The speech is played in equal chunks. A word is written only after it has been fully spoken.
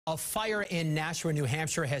A fire in Nashua, New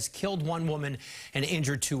Hampshire has killed one woman and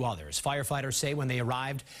injured two others. Firefighters say when they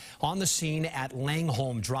arrived on the scene at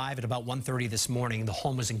Langholm Drive at about 1:30 this morning, the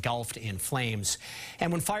home was engulfed in flames.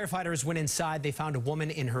 And when firefighters went inside, they found a woman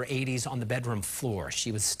in her 80s on the bedroom floor.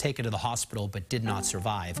 She was taken to the hospital but did not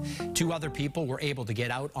survive. Two other people were able to get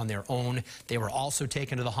out on their own. They were also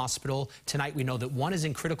taken to the hospital. Tonight we know that one is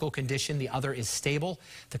in critical condition, the other is stable.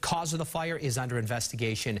 The cause of the fire is under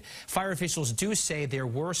investigation. Fire officials do say there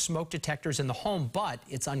were smoke detectors in the home, but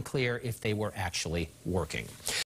it's unclear if they were actually working.